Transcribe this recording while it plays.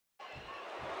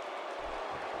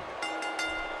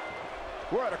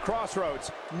We're at a crossroads.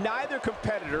 Neither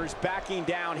competitor's backing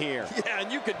down here. Yeah,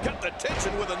 and you could cut the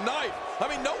tension with a knife. I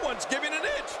mean, no one's giving an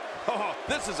inch. Oh,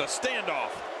 this is a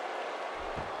standoff.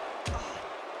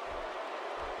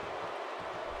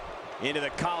 Into the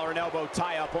collar and elbow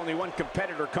tie-up. Only one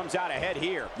competitor comes out ahead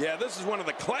here. Yeah, this is one of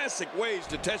the classic ways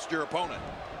to test your opponent.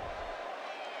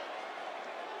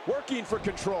 Working for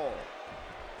control.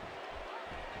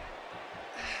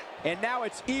 And now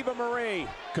it's Eva Marie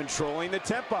controlling the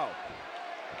tempo.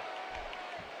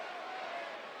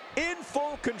 In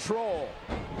full control.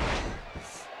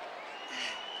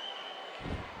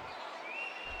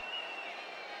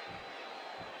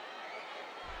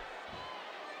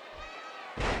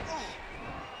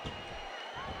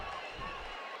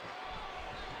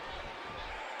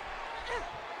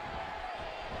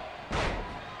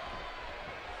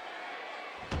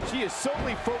 She is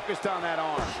solely focused on that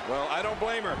arm. Well, I don't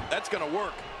blame her. That's going to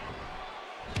work.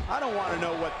 I don't want to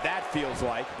know what that feels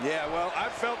like. Yeah, well,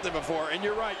 I've felt it before, and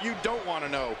you're right, you don't want to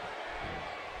know.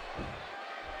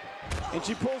 And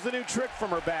she pulls a new trick from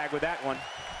her bag with that one.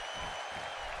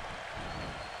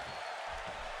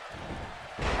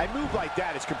 A move like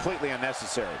that is completely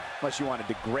unnecessary, unless you want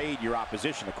to degrade your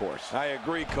opposition, of course. I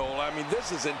agree, Cole. I mean,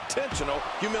 this is intentional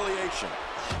humiliation.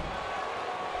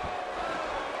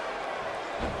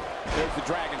 There's the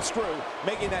dragon screw,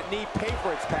 making that knee pay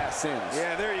for its past sins.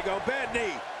 Yeah, there you go. Bad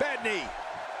knee. Bad knee.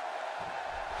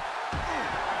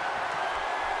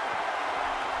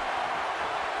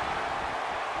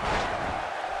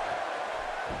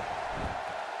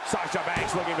 Sasha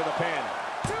Banks looking for the pin.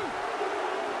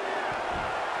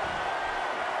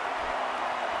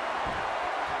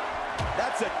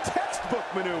 That's a textbook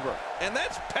maneuver. And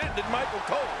that's patented Michael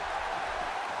Cole.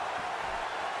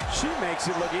 She makes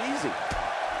it look easy.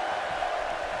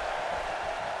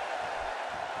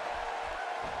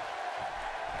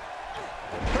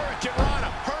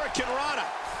 Hurricane Rana.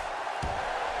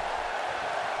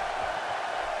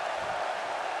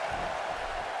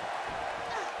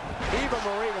 Eva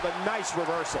Marie with a nice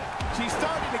reversal. She's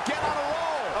starting to get on a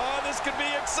roll. Oh, this could be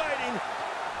exciting.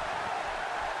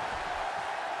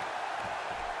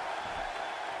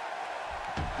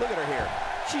 Look at her here.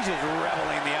 She's just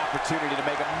reveling the opportunity to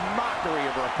make a mockery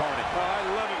of her opponent. Oh, I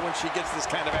love it when she gets this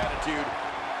kind of attitude.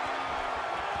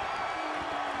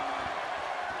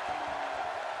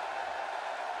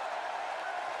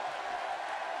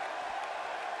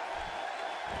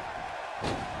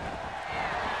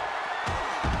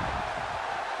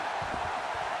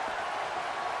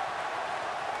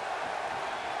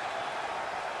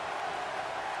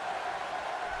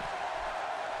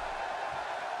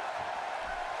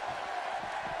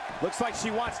 Looks like she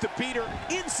wants to beat her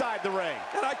inside the ring.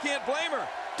 And I can't blame her.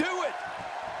 Do it.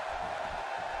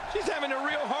 She's having a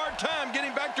real hard time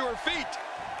getting back to her feet.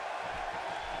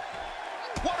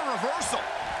 What a reversal.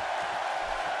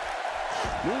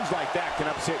 Moves like that can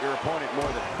upset your opponent more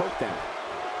than hurt them.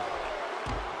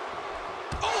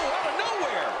 Oh, out of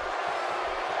nowhere.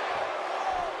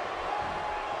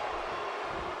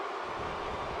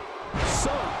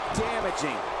 So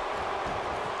damaging.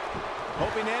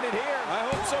 Hoping to end it here. I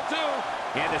hope so, too.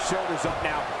 And the shoulders up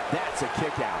now. That's a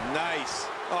kick out. Nice.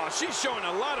 Oh, she's showing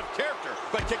a lot of character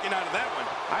by kicking out of that one.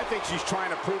 I think she's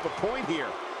trying to prove a point here.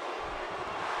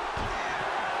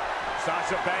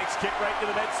 Sasha Banks kick right to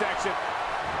the midsection.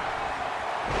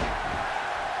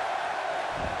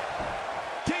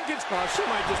 She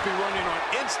might just be running on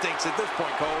instincts at this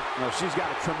point, Cole. No, she's got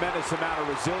a tremendous amount of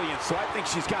resilience, so I think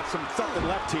she's got something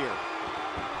left here.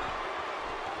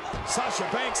 Sasha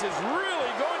Banks is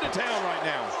really going to town right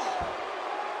now.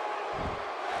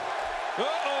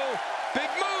 Uh-oh, big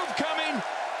move coming.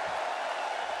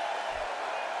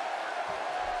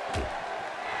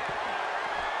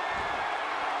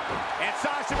 And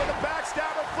Sasha with a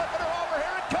backstabber, flipping her over.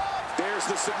 Here it comes. There's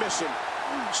the submission.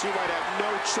 She might have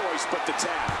no choice but to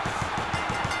tap.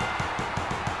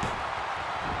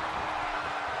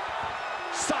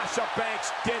 Sasha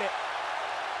Banks did it.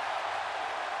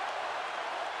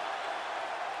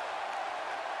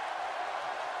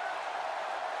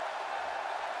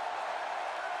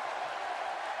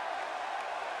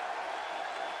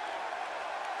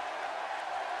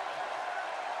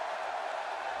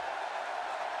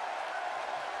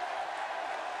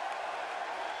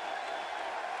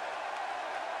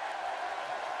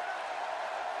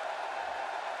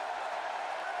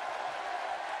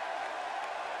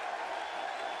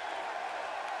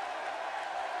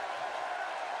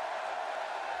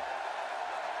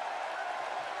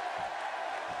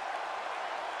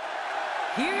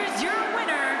 Here's your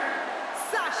winner,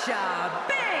 Sasha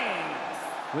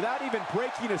Banks. Without even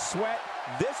breaking a sweat,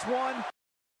 this one